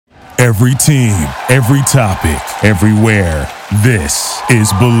Every team, every topic, everywhere. This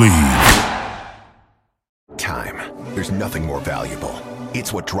is Believe. Time. There's nothing more valuable.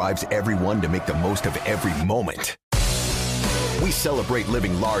 It's what drives everyone to make the most of every moment. We celebrate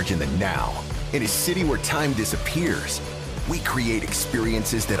living large in the now. In a city where time disappears, we create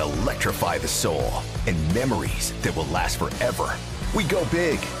experiences that electrify the soul and memories that will last forever. We go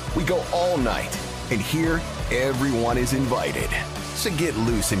big. We go all night. And here, everyone is invited. So get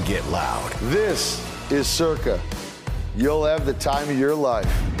loose and get loud. This is Circa. You'll have the time of your life.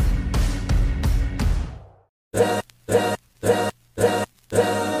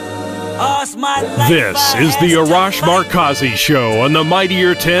 This is the Arash Markazi Show on the Mightier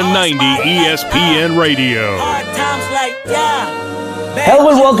 1090 ESPN Radio. Hello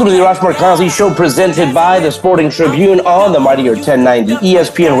and welcome to the Arash Markazi Show, presented by the Sporting Tribune on the Mightier 1090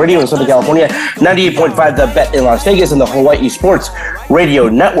 ESPN Radio in Southern California, 98.5 The Bet in Las Vegas, and the Hawaii Sports Radio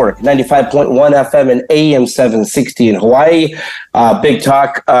Network, 95.1 FM and AM 760 in Hawaii. Big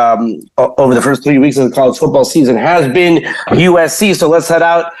talk over the first 3 weeks of the college football season has been USC. So let's head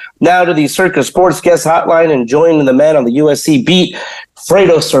out now to the Circa Sports Guest Hotline and join the man on the USC beat,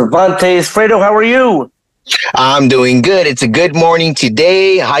 Fredo Cervantes. Fredo, how are you? I'm doing good. It's a good morning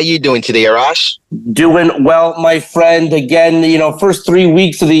today. How you doing today, Arash? Doing well, my friend. Again, first 3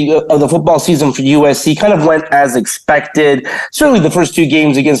 weeks of the football season for USC kind of went as expected. Certainly the first two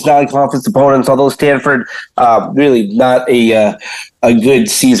games against non-conference opponents, although Stanford really not a good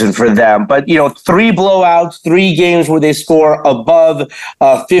season for them. But, 3 blowouts, 3 games where they score above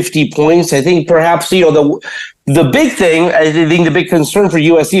 50 points. I think perhaps, the big thing, I think the big concern for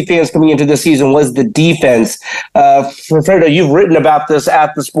USC fans coming into this season was the defense. Fredo, you've written about this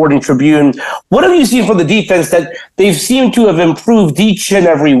at the Sporting Tribune. What have you seen from the defense that they've seemed to have improved each and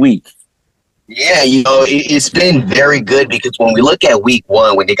every week? Yeah, it's been very good because when we look at week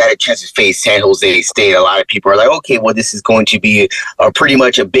one, when they got a chance to face San Jose State, a lot of people are like, okay, well, this is going to be pretty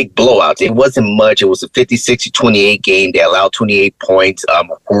much a big blowout. It wasn't much. It was a 56-28 game. They allowed 28 points. Of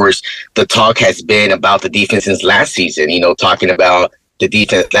course, the talk has been about the defense since last season, talking about the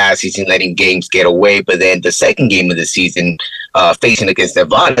defense last season letting games get away. But then the second game of the season, facing against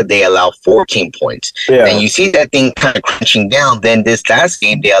Nevada, they allowed 14 points. Yeah. And you see that thing kind of crunching down. Then this last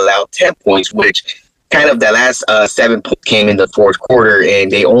game, they allowed 10 points, which kind of the last 7 points came in the fourth quarter,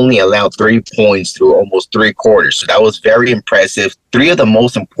 and they only allowed 3 points through almost 3 quarters. So that was very impressive. 3 of the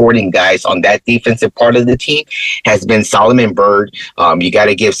most important guys on that defensive part of the team has been Solomon Byrd. You got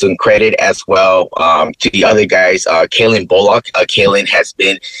to give some credit as well to the other guys. Kalen Bullock. Kalen has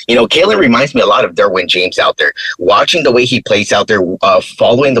been, Kalen reminds me a lot of Derwin James out there. Watching the way he plays out there,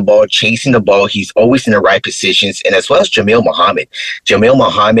 following the ball, chasing the ball, he's always in the right positions. And as well as Jamil Muhammad. Jamil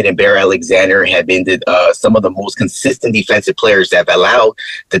Muhammad and Bear Alexander have been some of the most consistent defensive players that have allowed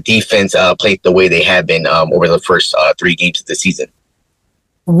the defense play the way they have been over the first 3 games of the season.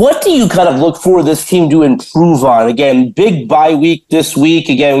 What do you kind of look for this team to improve on? Again, big bye week this week.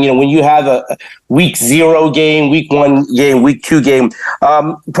 Again, when you have a week 0 game, week 1 game, week 2 game,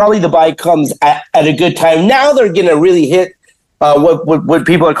 probably the bye comes at a good time. Now they're going to really hit what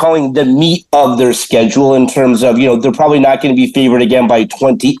people are calling the meat of their schedule in terms of, they're probably not going to be favored again by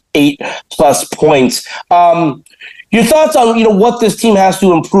 28 plus points. Your thoughts on, what this team has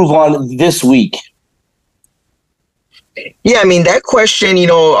to improve on this week? Yeah, I mean, that question,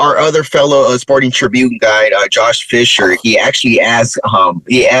 our other fellow Sporting Tribune guy, Josh Fisher, he actually asked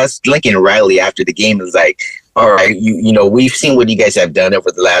Lincoln Riley after the game, is like, all right, we've seen what you guys have done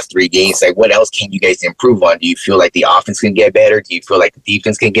over the last 3 games. Like, what else can you guys improve on? Do you feel like the offense can get better? Do you feel like the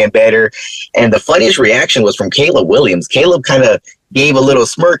defense can get better? And the funniest reaction was from Caleb Williams. Caleb kind of gave a little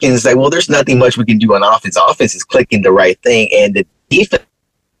smirk and said, well, there's nothing much we can do on offense. Offense is clicking the right thing. And the defense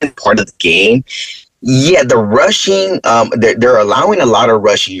part of the game, yeah, the rushing, they're allowing a lot of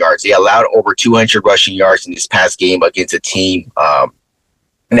rushing yards. They allowed over 200 rushing yards in this past game against a team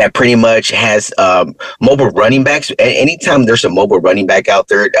that pretty much has mobile running backs. Anytime there's a mobile running back out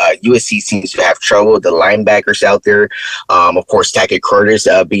there, USC seems to have trouble. The linebackers out there, of course, Tackett Curtis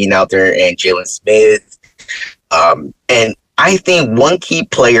being out there, and Jalen Smith. And I think one key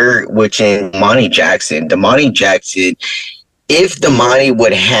player, which is Damani Jackson, if Damani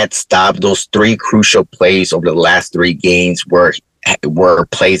would have stopped those 3 crucial plays over the last 3 games where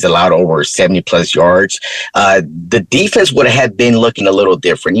plays allowed over 70 plus yards, the defense would have been looking a little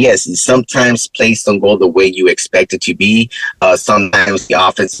different. Yes, sometimes plays don't go the way you expect it to be. Sometimes the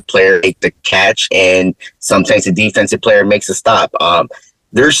offensive player makes the catch, and sometimes the defensive player makes a stop.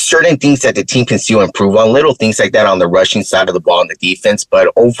 There's certain things that the team can still improve on, little things like that on the rushing side of the ball on the defense.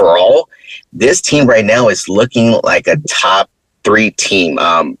 But overall, this team right now is looking like a top 3 team.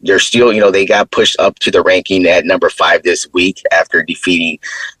 They're still, they got pushed up to the ranking at number 5 this week after defeating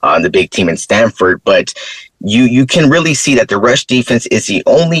the big team in Stanford. But you can really see that the rush defense is the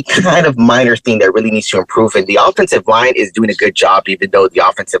only kind of minor thing that really needs to improve. And the offensive line is doing a good job, even though the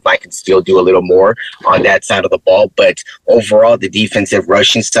offensive line can still do a little more on that side of the ball. But overall, the defensive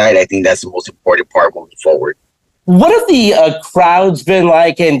rushing side, I think that's the most important part moving forward. What have the crowds been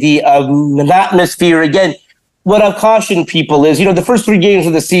like and the atmosphere? Again, what I'll caution people is, the first 3 games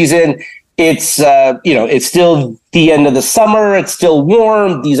of the season, it's, it's still the end of the summer. It's still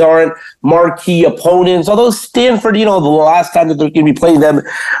warm. These aren't marquee opponents. Although Stanford, the last time that they're going to be playing them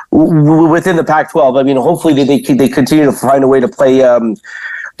within the Pac-12, I mean, hopefully they continue to find a way to play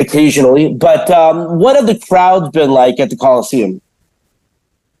occasionally. But what have the crowds been like at the Coliseum?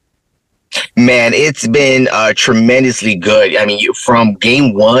 Man, it's been tremendously good. I mean, from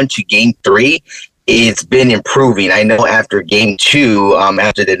game 1 to game 3, it's been improving. I know after game 2,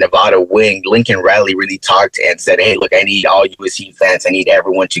 after the Nevada win, Lincoln Riley really talked and said, hey, look, I need all USC fans. I need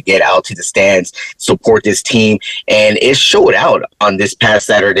everyone to get out to the stands, support this team. And it showed out on this past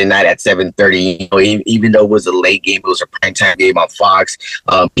Saturday night at 7:30. Even though it was a late game, it was a primetime game on Fox.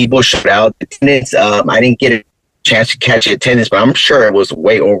 People showed out. Attendance, I didn't get it chance to catch attendance, but I'm sure it was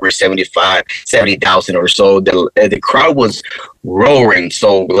way over 70,000 or so. The crowd was roaring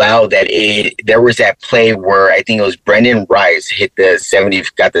so loud that there was that play where I think it was Brendan Rice got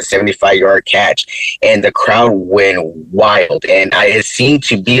the 75-yard catch, and the crowd went wild. And it seemed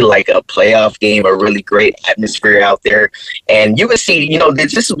to be like a playoff game, a really great atmosphere out there. And USC,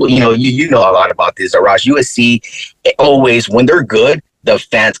 this is you know a lot about this, Arash. USC always, when they're good, the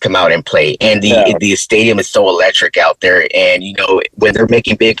fans come out and play, and the stadium is so electric out there. And when they're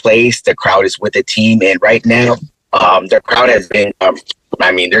making big plays, the crowd is with the team. And right now, the crowd has been.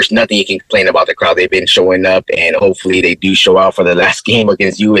 There's nothing you can complain about the crowd. They've been showing up, and hopefully they do show out for the last game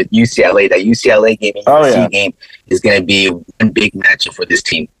against UCLA. That UCLA game and USC game is going to be one big matchup for this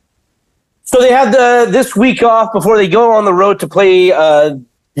team. So they have this week off before they go on the road to play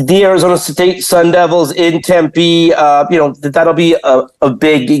the Arizona State Sun Devils in Tempe. That'll be a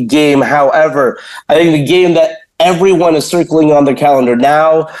big game. However, I think the game that everyone is circling on their calendar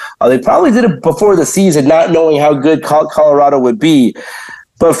now, they probably did it before the season, not knowing how good Colorado would be.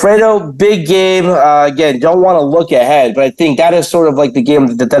 But Fredo, big game. Again, don't want to look ahead, but I think that is sort of like the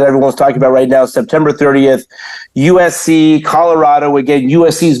game that everyone's talking about right now. September 30th, USC, Colorado. Again,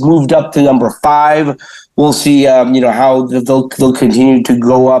 USC's moved up to number 5. We'll see, how they'll continue to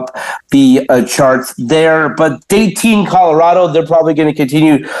go up the charts there. But day team Colorado, they're probably going to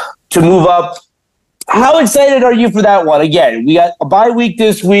continue to move up. How excited are you for that one? Again, we got a bye week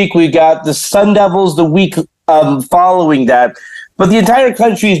this week. We got the Sun Devils the week following that. But the entire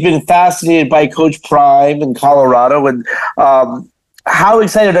country has been fascinated by Coach Prime in Colorado. And how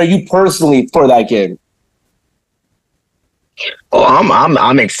excited are you personally for that game? Oh,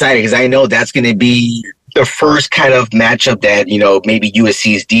 I'm excited because I know that's going to be the first kind of matchup that, maybe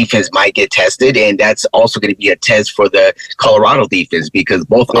USC's defense might get tested. And that's also going to be a test for the Colorado defense, because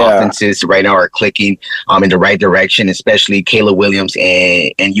both offenses right now are clicking in the right direction, especially Caleb Williams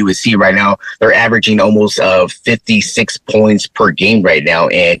and USC right now. They're averaging almost 56 points per game right now.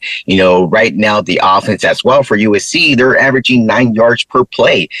 And, right now the offense as well for USC, they're averaging 9 yards per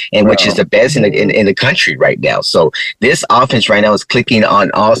play, and which is the best in the country right now. So this offense right now is clicking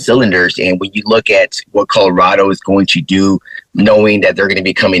on all cylinders. And when you look at what Colorado is going to do, knowing that they're going to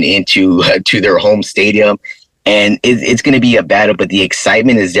be coming into to their home stadium, and it's going to be a battle, but the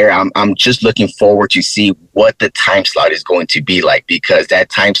excitement is there. I'm just looking forward to see what the time slot is going to be like, because that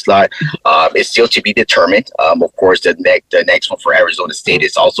time slot is still to be determined. Of course, the next one for Arizona State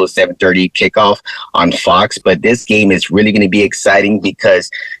is also a 7:30 kickoff on Fox, but this game is really going to be exciting because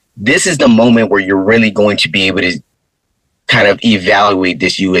this is the moment where you're really going to be able to kind of evaluate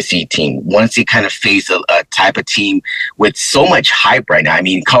this USC team once they kind of face a type of team with so much hype right now. I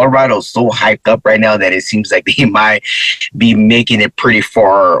mean, Colorado's so hyped up right now that it seems like they might be making it pretty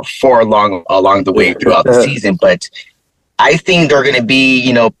far along the way throughout the season. But I think they're going to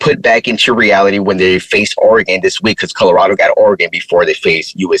be, put back into reality when they face Oregon this week, because Colorado got Oregon before they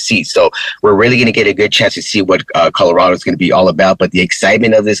face USC. So we're really going to get a good chance to see what Colorado is going to be all about. But the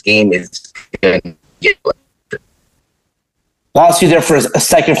excitement of this game is going to get. Lost you there for a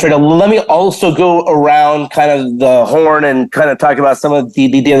second, Fredo. Let me also go around kind of the horn and kind of talk about some of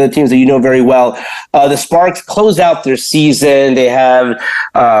the other teams that you know very well. The Sparks close out their season. They have,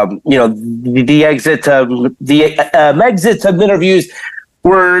 the exits of interviews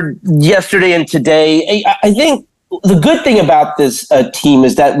were yesterday and today. I think the good thing about this team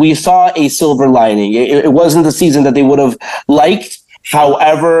is that we saw a silver lining. It wasn't the season that they would have liked.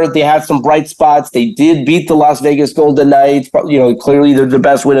 However, they had some bright spots. They did beat the Las Vegas Golden Knights. Clearly they're the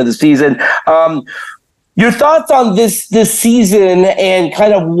best win of the season. Your thoughts on this season and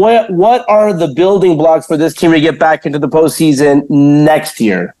kind of what are the building blocks for this team to get back into the postseason next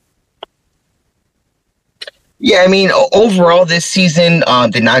year? Yeah, I mean, overall, this season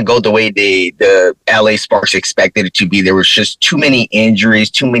did not go the way the LA Sparks expected it to be. There was just too many injuries,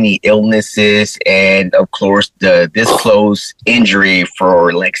 too many illnesses, and of course, the disclosed injury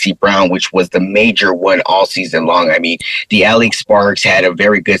for Lexi Brown, which was the major one all season long. I mean, the LA Sparks had a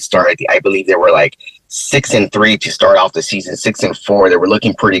very good start. I believe they were like 6-3 to start off the season, 6-4. They were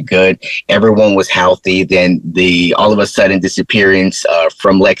looking pretty good. Everyone was healthy. Then the all of a sudden disappearance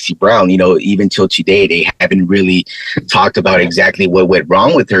from Lexi Brown. Even till today, they haven't really talked about exactly what went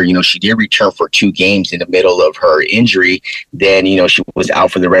wrong with her. She did return for 2 games in the middle of her injury. Then she was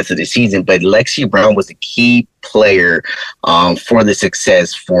out for the rest of the season. But Lexi Brown was a key player for the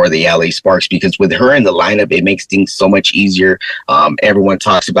success for the LA Sparks, because with her in the lineup, it makes things so much easier. Everyone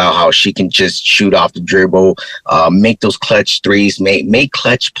talks about how she can just shoot off the dribble, make those clutch threes, make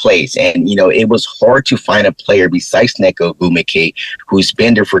clutch plays. And, it was hard to find a player besides Nneka Ogwumike, who's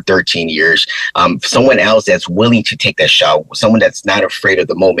been there for 13 years, someone else that's willing to take that shot, someone that's not afraid of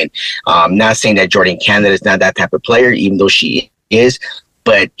the moment. Not saying that Jordan Canada is not that type of player, even though she is,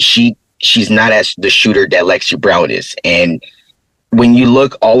 but she's not as the shooter that Lexi Brown is. And when you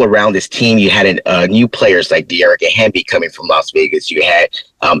look all around this team, you had new players like De'Erica Hamby coming from Las Vegas. You had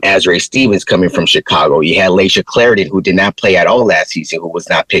Azrae Stevens coming from Chicago. You had Laisha Clarendon, who did not play at all last season, who was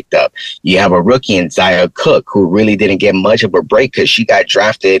not picked up. You have a rookie in Zaya Cook, who really didn't get much of a break because she got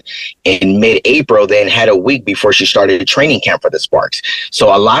drafted in mid-April, then had a week before she started a training camp for the Sparks.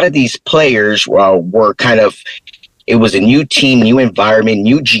 So a lot of these players were kind of, it was a new team, new environment,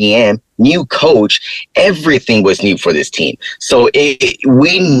 new GM, new coach. Everything was new for this team. So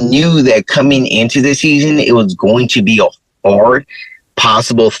we knew that coming into the season, it was going to be a hard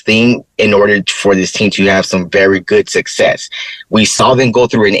possible thing in order for this team to have some very good success. We saw them go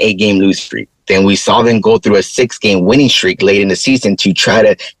through an 8-game lose streak. Then we saw them go through a 6-game winning streak late in the season to try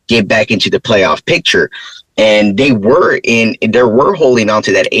to get back into the playoff picture. And they were holding on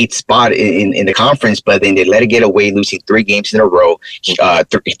to that 8th spot in the conference, but then they let it get away, losing 3 games in a row,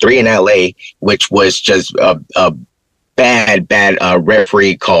 3 in LA, which was just bad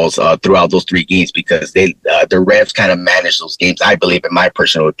referee calls throughout those 3 games, because the refs kind of managed those games, I believe, in my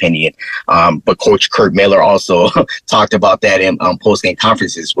personal opinion. But Coach Kurt Miller also talked about that in post-game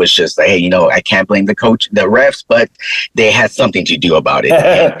conferences, was just like, hey, I can't blame the refs, but they had something to do about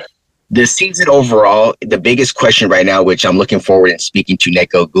it. The season overall, the biggest question right now, which I'm looking forward to speaking to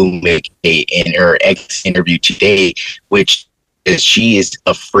Nneka Ogwumike in her exit interview today, which is she is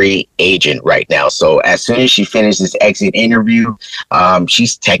a free agent right now. So as soon as she finishes this exit interview,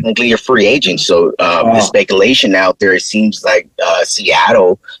 she's technically a free agent. So the speculation out there, it seems like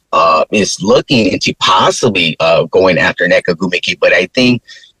Seattle is looking into possibly going after Nneka Ogwumike. But I think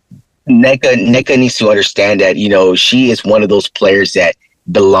Nneka needs to understand that, she is one of those players that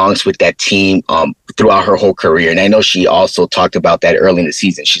belongs with that team throughout her whole career. And I know she also talked about that early in the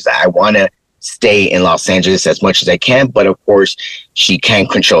season. She's like, I want to stay in Los Angeles as much as I can, but of course she can't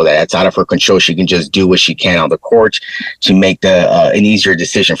control that. That's out of her control. She can just do what she can on the court to make an easier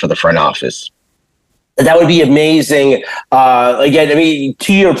decision for the front office. That would be amazing. Again, I mean,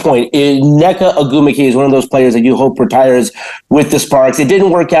 to your point, Nneka Ogwumike is one of those players that you hope retires with the Sparks. It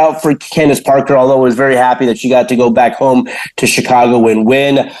didn't work out for Candace Parker, although I was very happy that she got to go back home to Chicago and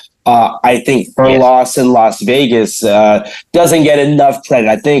win. I think her loss in Las Vegas doesn't get enough credit.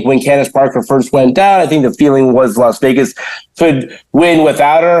 I think when Candace Parker first went down, I think the feeling was Las Vegas could win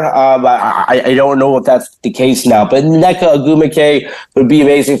without her. I don't know if that's the case now, but Nneka Ogwumike would be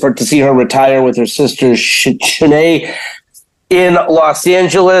amazing to see her retire with her sister Shanae in Los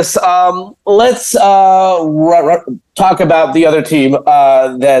Angeles. Let's talk about the other team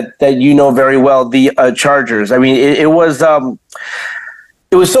that you know very well, the Chargers. I mean, it was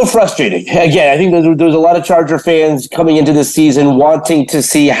so frustrating. Again, I think there was a lot of Charger fans coming into this season wanting to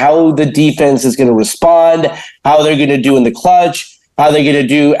see how the defense is going to respond, how they're going to do in the clutch, how they're going to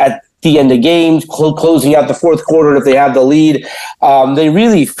do at the end of games, closing out the fourth quarter if they have the lead. They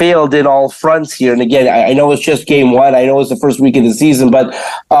really failed in all fronts here. And again, I know it's just game 1. I know it's the first week of the season, but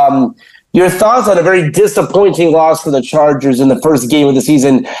your thoughts on a very disappointing loss for the Chargers in the first game of the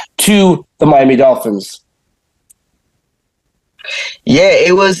season to the Miami Dolphins? Yeah,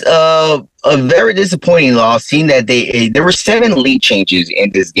 it was a very disappointing loss. Seeing that there were 7 lead changes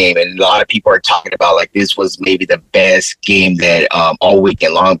in this game, and a lot of people are talking about like this was maybe the best game that all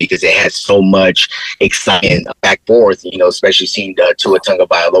weekend long because it had so much excitement back forth. Especially seeing Tua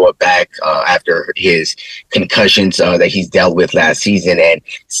Tagovailoa back after his concussions that he's dealt with last season, and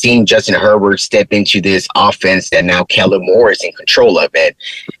seeing Justin Herbert step into this offense that now Kellen Moore is in control of it.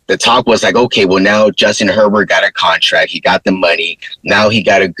 The talk was like, okay, well, now Justin Herbert got a contract. He got the money. Now he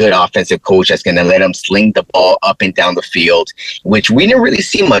got a good offensive coach that's going to let him sling the ball up and down the field, which we didn't really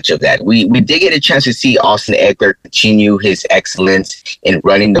see much of that. We did get a chance to see Austin Eckler continue his excellence in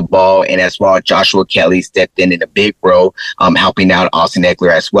running the ball. And as well, Joshua Kelly stepped in a big role, helping out Austin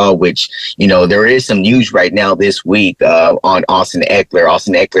Eckler as well, which, there is some news right now this week on Austin Eckler.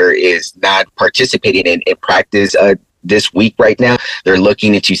 Austin Eckler is not participating in practice this week right now. They're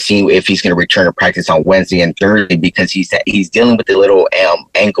looking into seeing if he's going to return to practice on Wednesday and Thursday because he's dealing with a little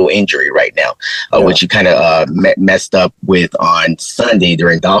ankle injury right now, which he kind of messed up with on Sunday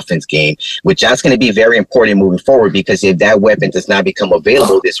during the Dolphins game, which that's going to be very important moving forward because if that weapon does not become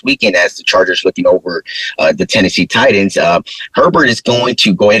available this weekend as the Chargers looking over the Tennessee Titans, Herbert is going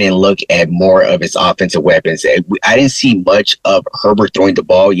to go ahead and look at more of his offensive weapons. I didn't see much of Herbert throwing the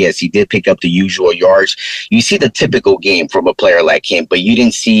ball. Yes, he did pick up the usual yards. You see the typical game from a player like him, but you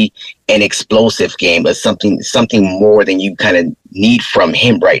didn't see an explosive game or something more than you kind of need from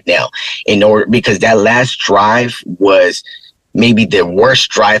him right now because that last drive was maybe the worst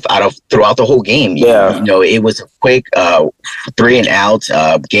drive throughout the whole game. It was a quick 3 and out,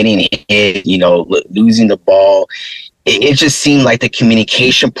 getting hit, losing the ball. It just seemed like the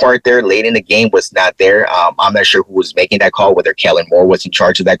communication part there late in the game was not there. I'm not sure who was making that call, whether Kellen Moore was in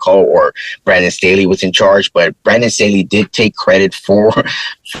charge of that call or Brandon Staley was in charge. But Brandon Staley did take credit for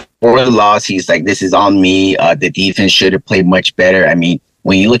the loss. He's like, this is on me. The defense should have played much better. I mean,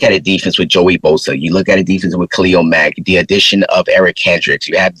 when you look at a defense with Joey Bosa, you look at a defense with Khalil Mack, the addition of Eric Kendricks,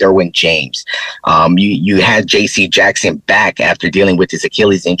 you have Derwin James, you had J.C. Jackson back after dealing with his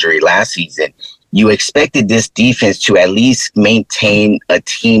Achilles injury last season. You expected this defense to at least maintain a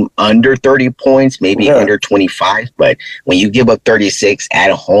team under 30 points, maybe under 25. But when you give up 36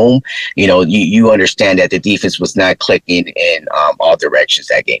 at home, you understand that the defense was not clicking in all directions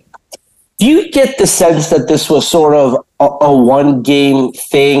that game. Do you get the sense that this was sort of a one-game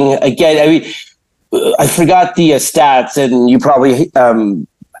thing? Again, I mean, I forgot the stats, and you probably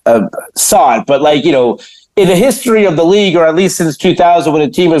saw it, but in the history of the league, or at least since 2000, when a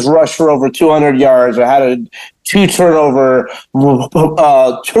team has rushed for over 200 yards or had a two turnover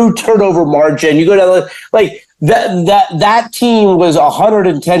margin, you go down that team was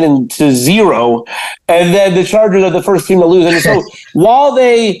 110-0, and then the Chargers are the first team to lose. And so while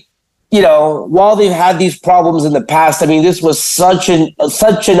they've had these problems in the past, I mean, this was such an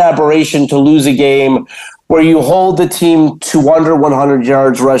aberration to lose a game where you hold the team to under 100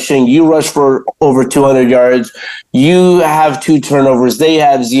 yards rushing, you rush for over 200 yards, you have 2 turnovers, they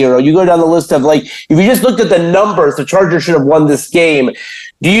have 0. You go down the list of if you just looked at the numbers, the Chargers should have won this game.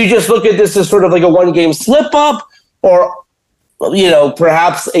 Do you just look at this as sort of like a one-game slip-up, or,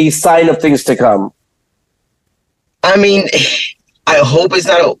 perhaps a sign of things to come? I mean, I hope it's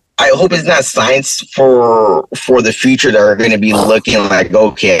not science for the future that are going to be looking like,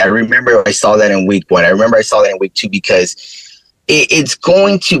 okay, I remember I saw that in week 1. I remember I saw that in week 2 because it's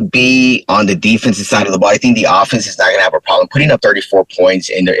going to be on the defensive side of the ball. I think the offense is not going to have a problem. Putting up 34 points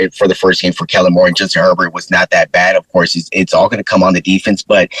for the first game for Kellen Moore and Justin Herbert was not that bad. Of course, it's all going to come on the defense,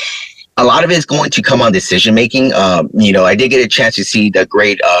 but a lot of it is going to come on decision making. I did get a chance to see the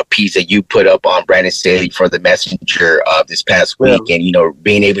great piece that you put up on Brandon Staley for the Messenger this past week, and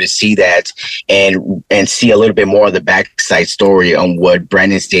being able to see that and see a little bit more of the backside story on what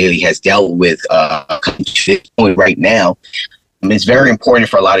Brandon Staley has dealt with to this point right now. It's very important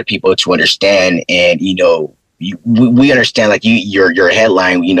for a lot of people to understand, and we understand your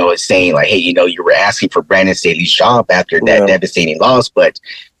headline, is saying hey, you were asking for Brandon Staley's job after that devastating loss, but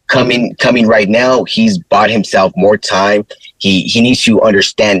coming right now, he's bought himself more time. He needs to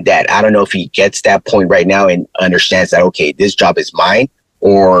understand that. I don't know if he gets that point right now and understands that, okay, this job is mine,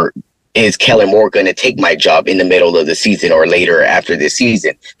 or is Kellen Moore going to take my job in the middle of the season or later after this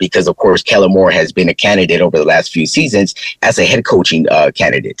season? Because, of course, Kellen Moore has been a candidate over the last few seasons as a head coaching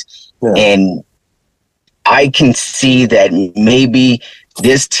candidate. Yeah. And I can see that maybe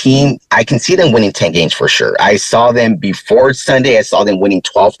this team, I can see them winning 10 games for sure. I saw them before Sunday. I saw them winning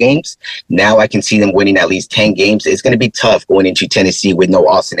 12 games. Now I can see them winning at least 10 games. It's going to be tough going into Tennessee with no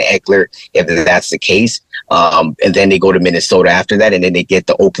Austin Eckler, if that's the case. And then they go to Minnesota after that, and then they get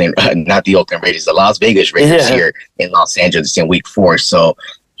the not the Oakland Raiders, the Las Vegas Raiders here in Los Angeles in week 4. So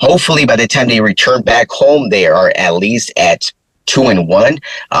hopefully by the time they return back home, they are at least at 2-1,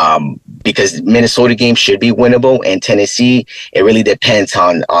 because Minnesota game should be winnable, and Tennessee, it really depends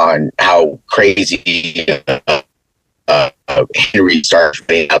on how crazy Henry starts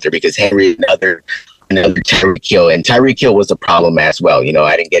playing out there, because Henry another Tyreek Hill, and Tyreek Hill was a problem as well.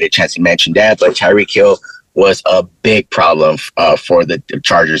 I didn't get a chance to mention that, but Tyreek Hill was a big problem for the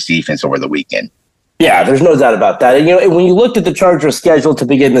Chargers defense over the weekend. Yeah, there's no doubt about that. And when you looked at the Chargers schedule to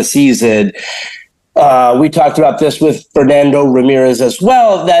begin the season, we talked about this with Fernando Ramirez as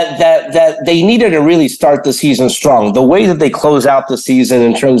well, that they needed to really start the season strong. The way that they close out the season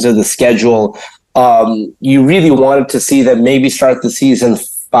in terms of the schedule, you really wanted to see them maybe start the season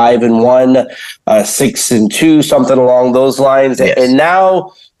 5-1, 6-2, something along those lines. Yes. And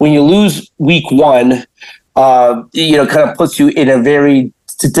now when you lose week 1, kind of puts you in a very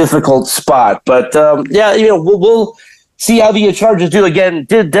difficult spot. But we'll see how the Chargers do. Again,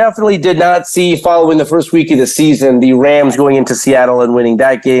 definitely did not see, following the first week of the season, the Rams going into Seattle and winning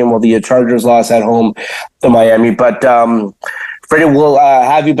that game while the Chargers lost at home to Miami. But Fredo, we'll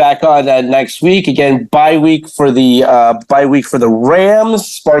have you back on next week. Again, bye week for the Rams.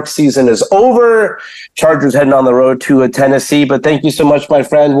 Sparks season is over. Chargers heading on the road to Tennessee. But thank you so much, my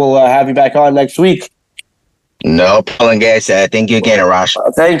friend. We'll have you back on next week. No problem, guys. Thank you again, Arash.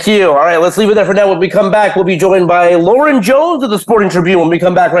 Thank you. All right, let's leave it there for now. When we come back, we'll be joined by Lauren Jones of the Sporting Tribune when we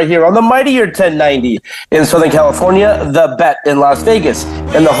come back right here on the mightier 1090 in Southern California, The Bet in Las Vegas,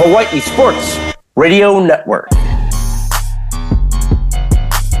 and the Hawaii Sports Radio Network.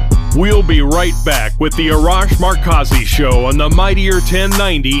 We'll be right back with the Arash Markazi Show on the mightier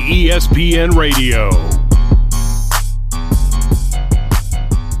 1090 ESPN Radio.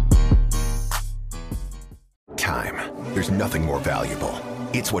 Time. There's nothing more valuable.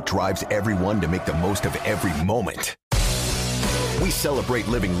 It's what drives everyone to make the most of every moment. We celebrate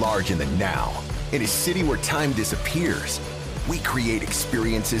living large in the now. In a city where time disappears, we create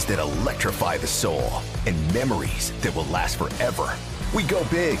experiences that electrify the soul and memories that will last forever. We go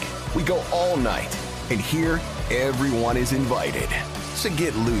big. We go all night. And here, everyone is invited. So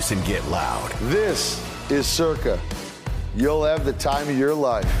get loose and get loud. This is Circa. You'll have the time of your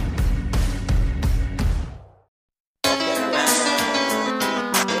life.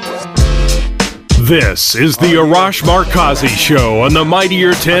 This is the Arash Markazi Show on the mightier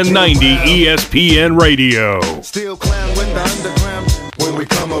 1090 ESPN Radio. Still clown with the underground when we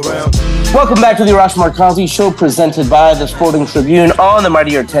come around. Welcome back to the Arash Markazi Show, presented by the Sporting Tribune on the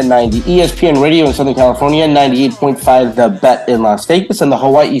mightier 1090 ESPN Radio in Southern California, 98.5 The Bet in Las Vegas, and the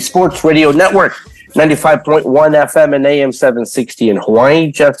Hawaii Sports Radio Network, 95.1 FM and AM 760 in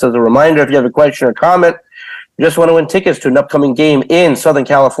Hawaii. Just as a reminder, if you have a question or comment, you just want to win tickets to an upcoming game in Southern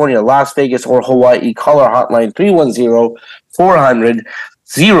California, Las Vegas, or Hawaii, call our hotline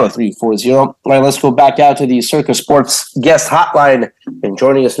 310-400-0340. All right, let's go back out to the Circa Sports guest hotline. And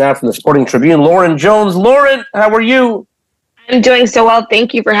joining us now from the Sporting Tribune, Lauren Jones. Lauren, how are you? I'm doing so well.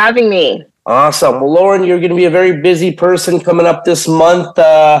 Thank you for having me. Awesome. Well, Lauren, you're going to be a very busy person coming up this month,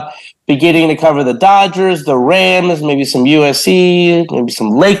 beginning to cover the Dodgers, the Rams, maybe some USC, maybe some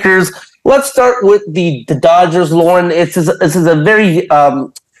Lakers. Let's start with the Dodgers, Lauren. This is a very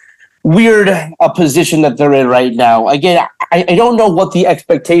weird position that they're in right now. Again, I don't know what the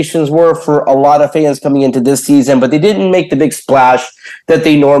expectations were for a lot of fans coming into this season, but they didn't make the big splash that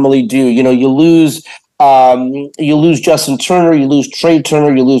they normally do. You lose Justin Turner, you lose Trey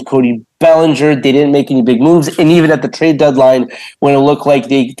Turner, you lose Cody Bellinger. They didn't make any big moves. And even at the trade deadline, when it looked like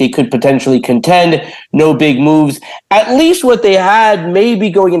they could potentially contend, no big moves. At least what they had maybe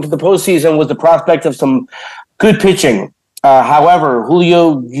going into the postseason was the prospect of some good pitching. However,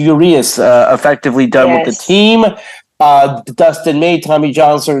 Julio Urias effectively done with the team. Dustin May, Tommy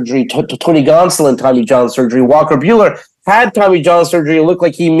John surgery. Tony Gonsolin, Tommy John surgery. Walker Buehler had Tommy John surgery. It looked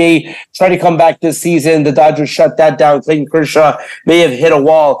like he may try to come back this season. The Dodgers shut that down. Clayton Kershaw may have hit a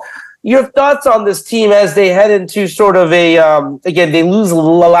wall. Your thoughts on this team as they head into sort of a, again, they lose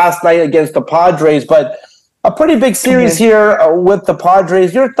last night against the Padres, but a pretty big series here with the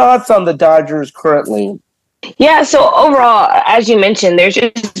Padres. Your thoughts on the Dodgers currently? Yeah, so overall, as you mentioned, there's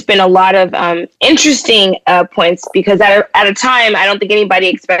just been a lot of interesting points because at a time, I don't think anybody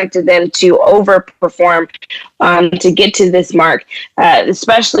expected them to overperform to get to this mark,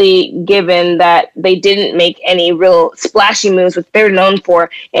 especially given that they didn't make any real splashy moves, which they're known for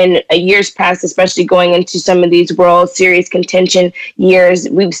in years past, especially going into some of these World Series contention years.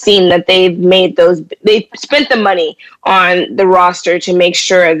 We've seen that they've spent the money on the roster to make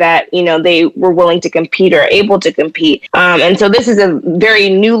sure that, they were willing to compete or able to compete. And so this is a very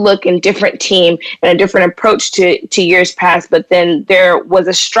new look and different team and a different approach to years past. But then there was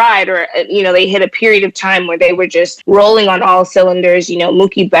a stride, or, they hit a period of time where they were just rolling on all cylinders.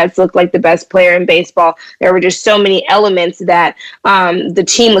 Mookie Betts looked like the best player in baseball. There were just so many elements that the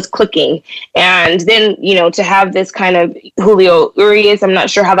team was clicking. And then, to have this kind of Julio Urias, I'm not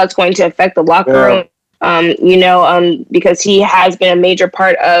sure how that's going to affect the locker room. Because he has been a major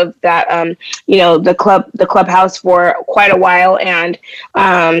part of that, the clubhouse for quite a while. And,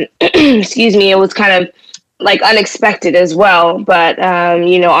 excuse me, it was kind of like unexpected as well. But,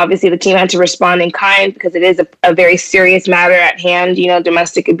 obviously the team had to respond in kind because it is a very serious matter at hand,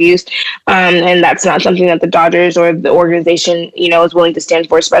 domestic abuse. And that's not something that the Dodgers or the organization, is willing to stand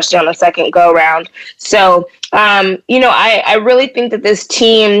for, especially on the second go round. So, I really think that this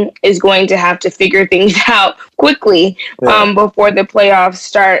team is going to have to figure things out quickly before the playoffs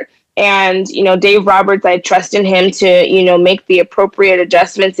start. And, Dave Roberts, I trust in him to, make the appropriate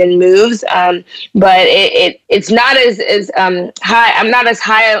adjustments and moves. But it's not as high. I'm not as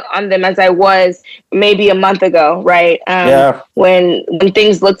high on them as I was maybe a month ago, right? When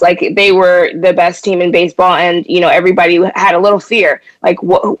things looked like they were the best team in baseball, and, everybody had a little fear. Like,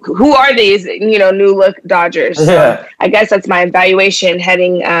 who are these, new look Dodgers? So I guess that's my evaluation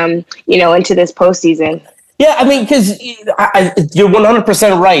heading, into this postseason. Yeah, I mean, because you're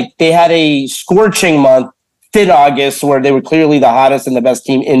 100% right. They had a scorching month in August where they were clearly the hottest and the best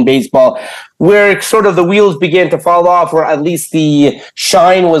team in baseball, where sort of the wheels began to fall off, or at least the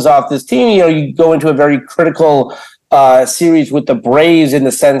shine was off this team. You go into a very critical series with the Braves in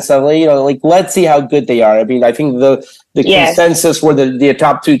the sense of, let's see how good they are. I mean, I think the consensus where the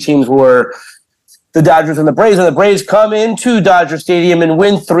top two teams were the Dodgers and the Braves come into Dodger Stadium and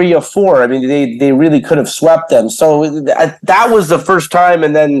win 3 of 4. I mean, they really could have swept them. So that was the first time.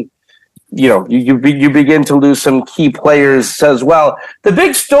 And then, you begin to lose some key players as well. The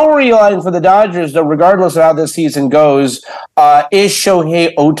big storyline for the Dodgers, though, regardless of how this season goes, is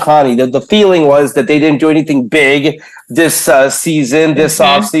Shohei Ohtani. The feeling was that they didn't do anything big this season, this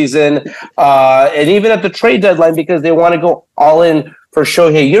offseason, and even at the trade deadline, because they want to go all in for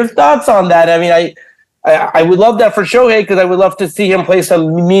Shohei. Your thoughts on that? I mean, I would love that for Shohei, because I would love to see him play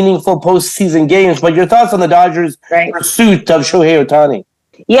some meaningful postseason games. But your thoughts on the Dodgers' pursuit of Shohei Ohtani?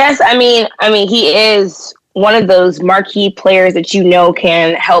 Yes, I mean, he is one of those marquee players that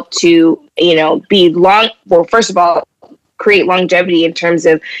can help to, be long. Well, first of all, create longevity in terms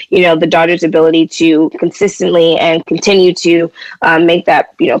of, the Dodgers' ability to consistently and continue to make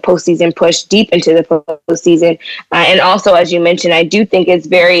that, postseason push deep into the postseason. And also, as you mentioned, I do think it's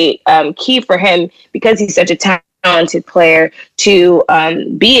very key for him, because he's such a talented player, to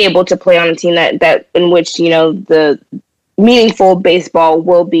be able to play on a team that in which, the meaningful baseball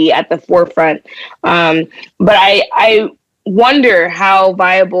will be at the forefront. But I wonder how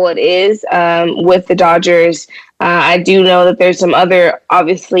viable it is with the Dodgers. I do know that there's some other,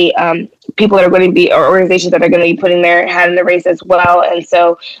 obviously, people that are going to be, or organizations that are going to be putting their hat in the race as well. And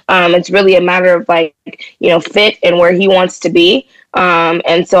so it's really a matter of fit and where he wants to be.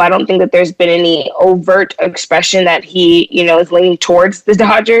 And so I don't think that there's been any overt expression that he, is leaning towards the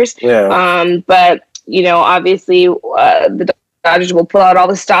Dodgers. But, obviously the Dodgers will pull out all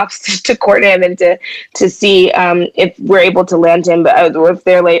the stops to court him and to see if we're able to land him, or if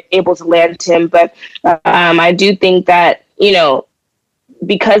they're able to land him. But I do think that,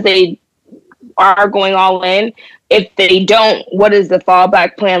 because they are going all in, if they don't, what does the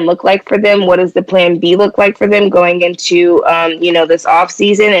fallback plan look like for them? What does the plan B look like for them going into, this off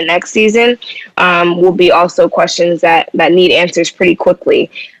season and next season? Will be also questions that need answers pretty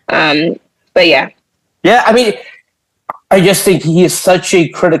quickly. But yeah. Yeah, I mean, I just think he is such a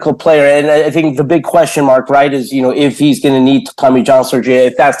critical player. And I think the big question mark, right, is, if he's going to need Tommy John surgery.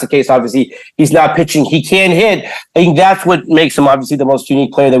 If that's the case, obviously, he's not pitching. He can hit. I think that's what makes him, obviously, the most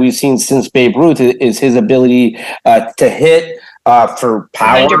unique player that we've seen since Babe Ruth, is his ability to hit for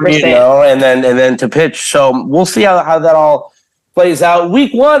power, 100%. and then to pitch. So we'll see how that all plays out.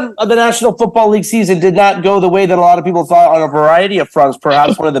 Week 1 of the National Football League season did not go the way that a lot of people thought on a variety of fronts.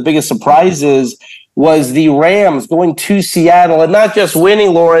 Perhaps one of the biggest surprises was the Rams going to Seattle, and not just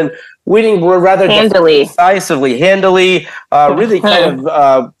winning, Lauren, winning rather decisively, handily, really kind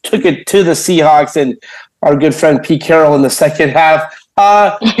of took it to the Seahawks, and our good friend Pete Carroll in the second half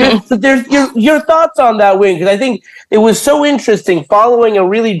Your thoughts on that win, because I think it was so interesting following a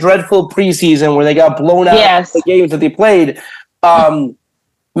really dreadful preseason where they got blown out of the games that they played.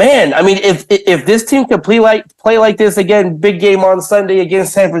 Man, I mean, if this team could play like this again, big game on Sunday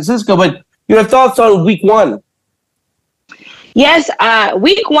against San Francisco. But your thoughts on week one? Yes,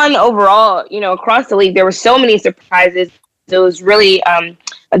 week one overall, across the league, there were so many surprises. It was really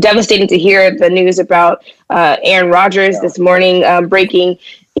devastating to hear the news about Aaron Rodgers this morning breaking,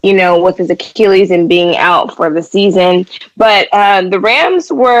 with his Achilles and being out for the season. But the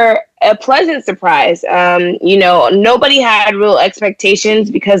Rams were a pleasant surprise. Nobody had real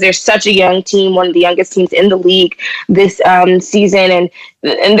expectations because they're such a young team, one of the youngest teams in the league this season.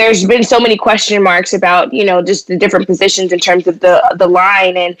 And there's been so many question marks about, just the different positions in terms of the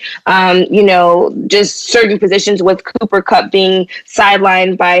line and, just certain positions with Cooper Kupp being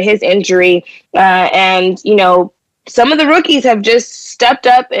sidelined by his injury. Some of the rookies have just stepped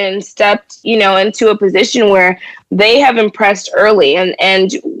up and stepped, into a position where they have impressed early.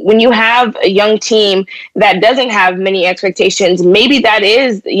 And when you have a young team that doesn't have many expectations, maybe that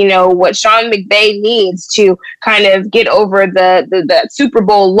is, what Sean McVay needs to kind of get over the Super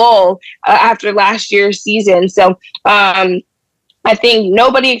Bowl lull after last year's season. So I think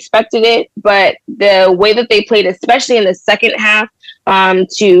nobody expected it, but the way that they played, especially in the second half,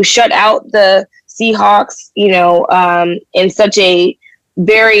 to shut out the Seahawks, in such a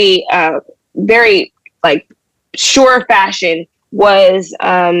very, very sure fashion was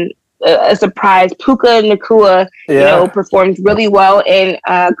a surprise. Puka Nacua, performed really well in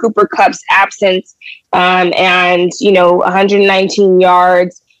Cooper Kupp's absence, and 119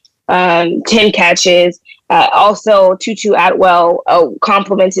 yards, 10 catches. Also, Tutu Atwell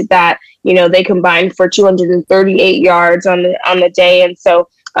complemented that. They combined for 238 yards on the day, and so.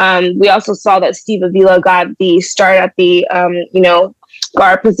 We also saw that Steve Avila got the start at the,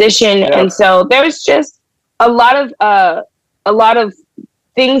 guard position. Yeah. And so there's just a lot of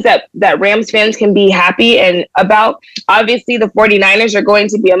things that Rams fans can be happy and about. Obviously, the 49ers are going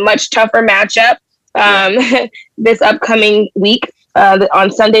to be a much tougher matchup this upcoming week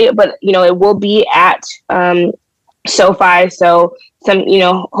on Sunday, but, it will be at SoFi. So some,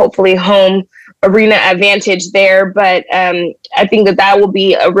 hopefully home arena advantage there, but I think that will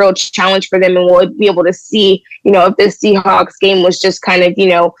be a real challenge for them, and we'll be able to see, if this Seahawks game was just kind of,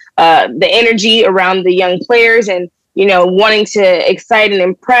 the energy around the young players and, wanting to excite and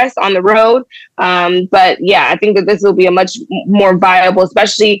impress on the road. But yeah, I think that this will be a much more viable,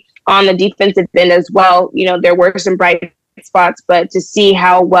 especially on the defensive end as well. There were some bright spots, but to see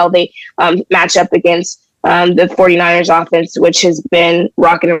how well they match up against the 49ers offense, which has been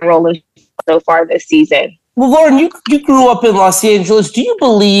rocking and rolling so far this season. Well, Lauren, you grew up in Los Angeles. Do you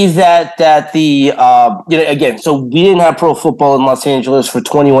believe that the again? So we didn't have pro football in Los Angeles for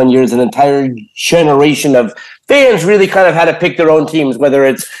 21 years. An entire generation of fans really kind of had to pick their own teams, whether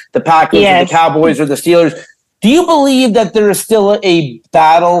it's the Packers or the Cowboys or the Steelers. Do you believe that there is still a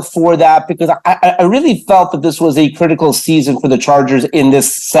battle for that? Because I really felt that this was a critical season for the Chargers in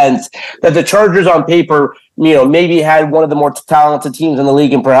this sense, that the Chargers on paper, maybe had one of the more talented teams in the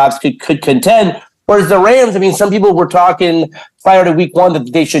league and perhaps could contend. Whereas the Rams, some people were talking prior to week one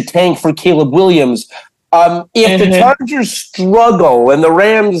that they should tank for Caleb Williams. If the Chargers struggle and the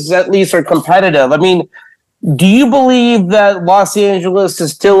Rams at least are competitive, do you believe that Los Angeles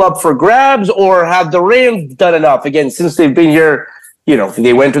is still up for grabs, or have the Rams done enough? Again, since they've been here,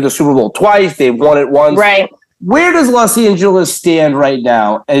 they went to the Super Bowl twice, they've won it once. Right. Where does Los Angeles stand right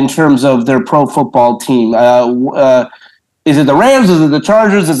now in terms of their pro football team? Is it the Rams? Is it the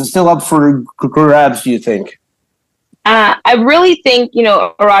Chargers? Is it still up for grabs, do you think? I really think,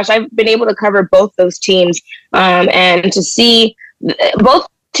 Arash, I've been able to cover both those teams and to see both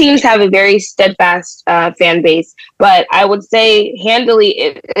teams have a very steadfast fan base, but I would say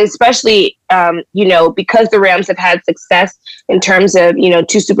handily, especially, because the Rams have had success in terms of,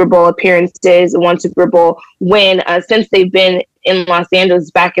 2 Super Bowl appearances, 1 Super Bowl win since they've been in Los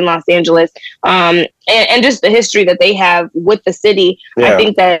Angeles, back in Los Angeles, and just the history that they have with the city. Yeah. I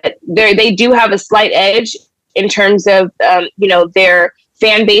think that they do have a slight edge in terms of, their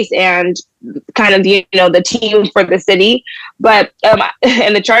fan base and kind of the team for the city, but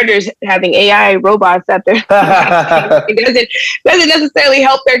and the Chargers having AI robots out there it doesn't necessarily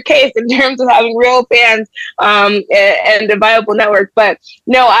help their case in terms of having real fans and a viable network. But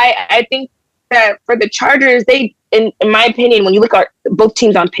no, I think that for the Chargers, they, in my opinion, when you look at both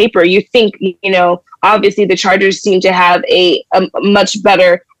teams on paper, you think obviously the Chargers seem to have a much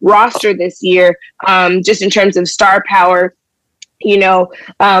better roster this year, just in terms of star power.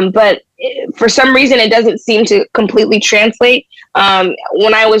 But for some reason, it doesn't seem to completely translate.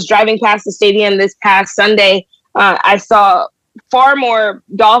 When I was driving past the stadium this past Sunday, I saw far more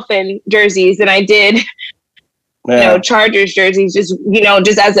Dolphin jerseys than I did, Chargers jerseys.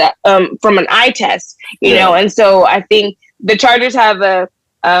 Just as a from an eye test, you know. And so I think the Chargers have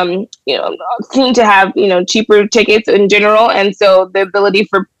seem to have cheaper tickets in general, and so the ability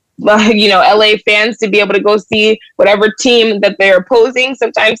for LA fans to be able to go see whatever team that they're opposing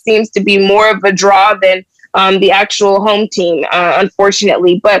sometimes seems to be more of a draw than the actual home team,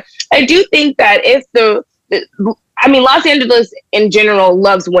 unfortunately. But I do think that if Los Angeles in general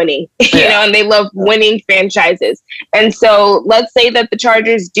loves winning, and they love winning franchises. And so let's say that the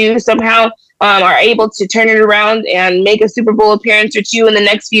Chargers do somehow are able to turn it around and make a Super Bowl appearance or two in the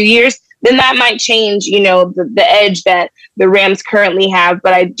next few years, then that might change, the edge that the Rams currently have.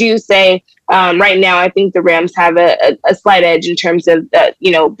 But I do say right now, I think the Rams have a slight edge in terms of,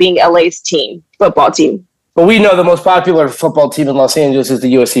 being LA's football team. But we know the most popular football team in Los Angeles is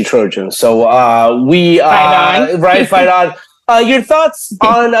the USC Trojans. So fight on. Your thoughts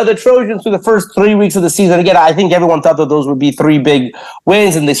on the Trojans through the first 3 weeks of the season? Again, I think everyone thought that those would be 3 big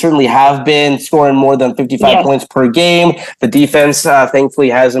wins, and they certainly have been, scoring more than 55 points per game. The defense, thankfully,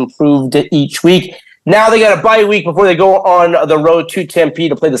 has improved each week. Now they got a bye week before they go on the road to Tempe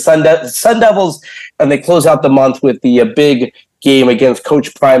to play the Sun Devils, and they close out the month with the big game against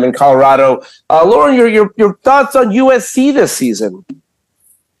Coach Prime in Colorado. Lauren, your thoughts on USC this season?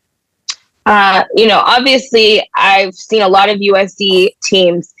 Obviously, I've seen a lot of USC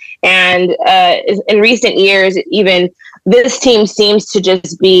teams, and in recent years, even this team seems to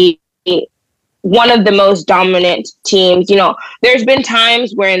just be one of the most dominant teams. There's been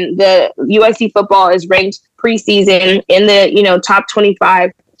times when the USC football is ranked preseason in the top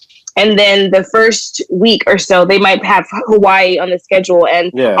 25. And then the first week or so, they might have Hawaii on the schedule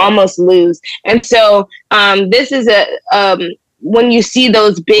and almost lose. And so this is when you see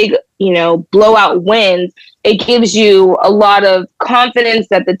those big, blowout wins, it gives you a lot of confidence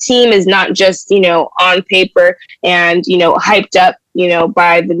that the team is not just, on paper and, hyped up,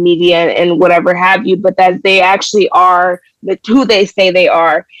 by the media and whatever have you, but that they actually are who they say they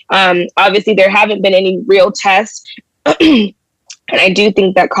are. Obviously, there haven't been any real tests. And I do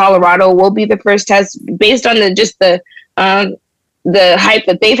think that Colorado will be the first test based on the hype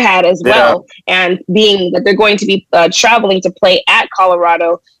that they've had as well. And being that they're going to be traveling to play at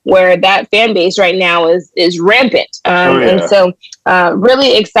Colorado, where that fan base right now is rampant. And so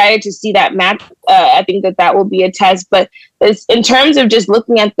really excited to see that match. I think that will be a test. But in terms of just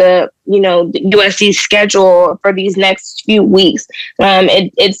looking at the USC schedule for these next few weeks,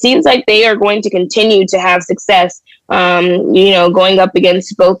 it seems like they are going to continue to have success. Going up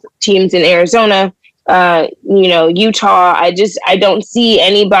against both teams in Arizona, Utah. I don't see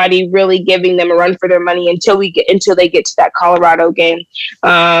anybody really giving them a run for their money until they get to that Colorado game.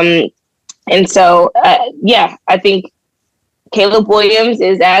 And so, I think Caleb Williams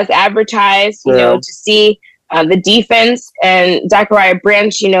is as advertised, to see the defense and Zachariah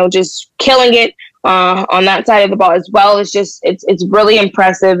Branch, just killing it on that side of the ball as well. It's really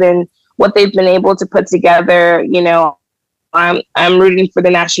impressive, and what they've been able to put together. I'm rooting for the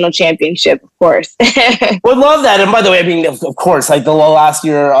national championship, of course. Would love that. And by the way, of course, like the last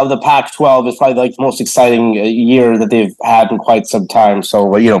year of the Pac-12 is probably like the most exciting year that they've had in quite some time.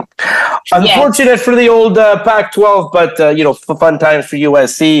 So, unfortunate for the old Pac-12, but, fun times for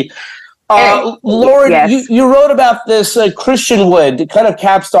USC. Lauren, you wrote about this Christian Wood. It kind of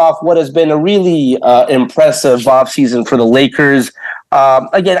caps off what has been a really impressive offseason for the Lakers.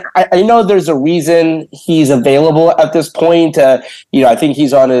 Again, I know there's a reason he's available at this point. I think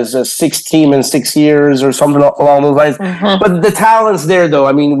he's on his sixth team in 6 years or something along those lines. But the talent's there, though.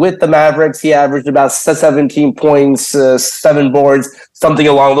 I mean, with the Mavericks, he averaged about 17 points, 7 boards, something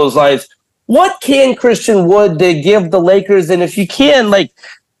along those lines. What can Christian Wood give the Lakers? And if you can,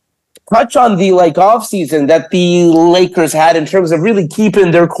 touch on the offseason that the Lakers had in terms of really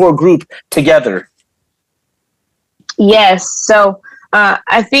keeping their core group together. Yes. So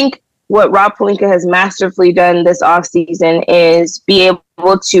I think what Rob Pelinka has masterfully done this offseason is be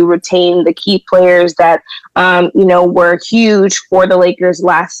able to retain the key players that, were huge for the Lakers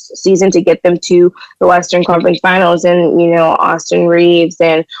last season to get them to the Western Conference Finals. And, Austin Reeves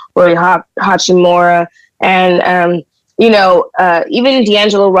and Roy Hachimura and, even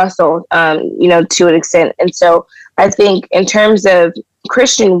D'Angelo Russell, to an extent. And so I think in terms of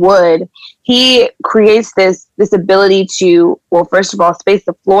Christian Wood, he creates this ability to, well, first of all, space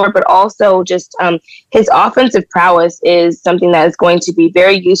the floor, but also just his offensive prowess is something that is going to be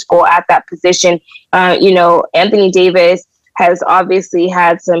very useful at that position. Anthony Davis has obviously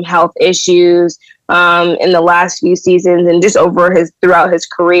had some health issues in the last few seasons and just throughout his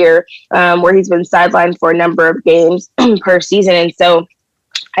career, where he's been sidelined for a number of games per season. And so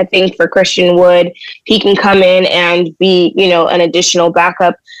I think for Christian Wood, he can come in and be, an additional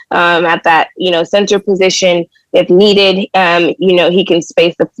backup at that, center position if needed. He can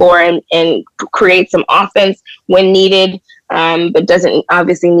space the floor and create some offense when needed, but doesn't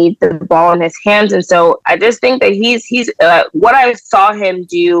obviously need the ball in his hands. And so I just think that he's what I saw him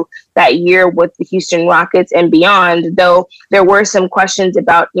do that year with the Houston Rockets and beyond, though there were some questions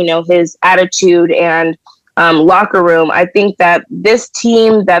about, his attitude and locker room. I think that this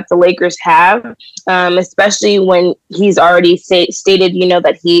team that the Lakers have, especially when he's already stated,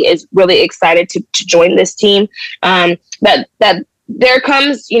 that he is really excited to join this team, that there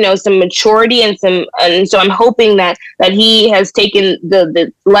comes, some maturity and so I'm hoping that he has taken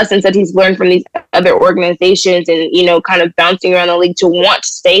the lessons that he's learned from these other organizations and, kind of bouncing around the league to want to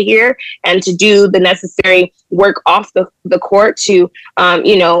stay here and to do the necessary work off the court to,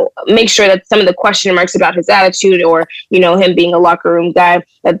 make sure that some of the question marks about his attitude or, him being a locker room guy,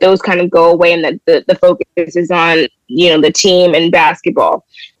 that those kind of go away and that the focus is on, the team and basketball.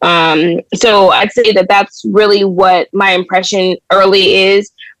 So I'd say that that's really what my impression early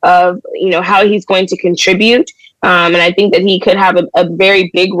is of, how he's going to contribute. And I think that he could have a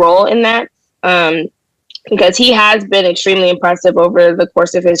very big role in that. Because he has been extremely impressive over the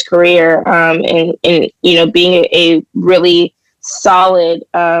course of his career, in being a really solid,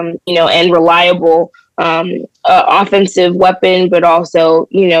 and reliable offensive weapon, but also,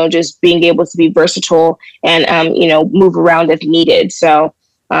 just being able to be versatile and, move around if needed. So,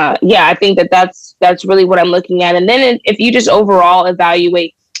 I think that's really what I'm looking at. And then if you just overall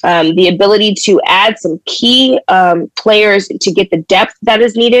evaluate the ability to add some key players to get the depth that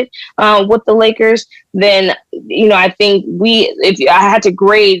is needed with the Lakers, then, I think if I had to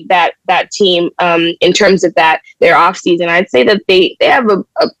grade that team in terms of their offseason, I'd say that they have a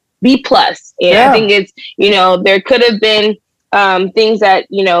B+. I think it's, there could have been things that,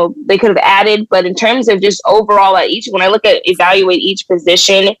 they could have added, but in terms of just overall when I evaluate each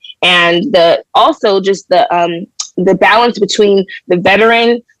position and the balance between the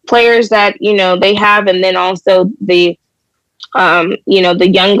veteran players that, they have, and then also the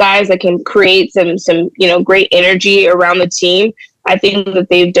young guys that can create some, great energy around the team. I think that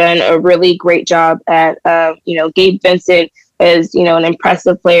they've done a really great job at, Gabe Vincent is, an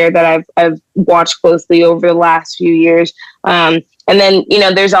impressive player that I've watched closely over the last few years. And then,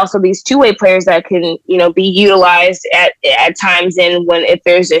 there's also these two-way players that can, be utilized at times if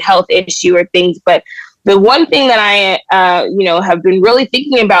there's a health issue or things. But the one thing that I, have been really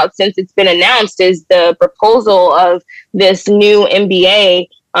thinking about since it's been announced is the proposal of this new NBA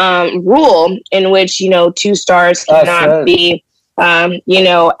rule in which, two stars cannot be,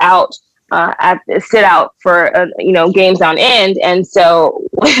 out. Sit out for games on end. And so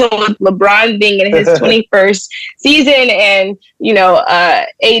with LeBron being in his 21st season and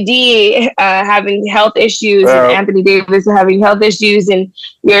AD having health issues and Anthony Davis having health issues in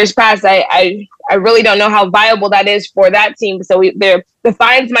years past, I really don't know how viable that is for that team. So the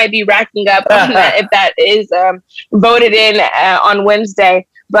fines might be racking up if that is voted in on Wednesday.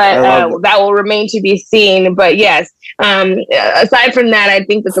 But that will remain to be seen. But yes, aside from that, I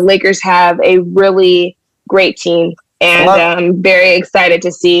think that the Lakers have a really great team, and I'm very excited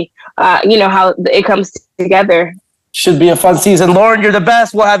to see, how it comes together. Should be a fun season. Lauren, you're the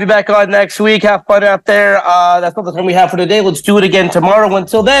best. We'll have you back on next week. Have fun out there. That's all the time we have for today. Let's do it again tomorrow.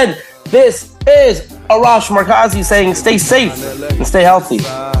 Until then, this is Arash Markazi saying stay safe and stay healthy.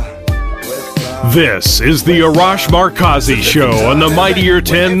 This is the Arash Markazi Show on the Mightier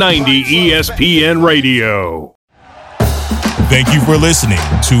 1090 ESPN Radio. Thank you for listening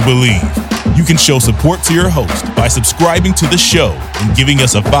to Believe. You can show support to your host by subscribing to the show and giving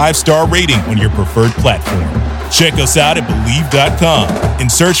us a 5-star rating on your preferred platform. Check us out at Believe.com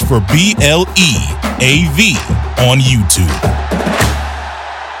and search for BLEAV on YouTube.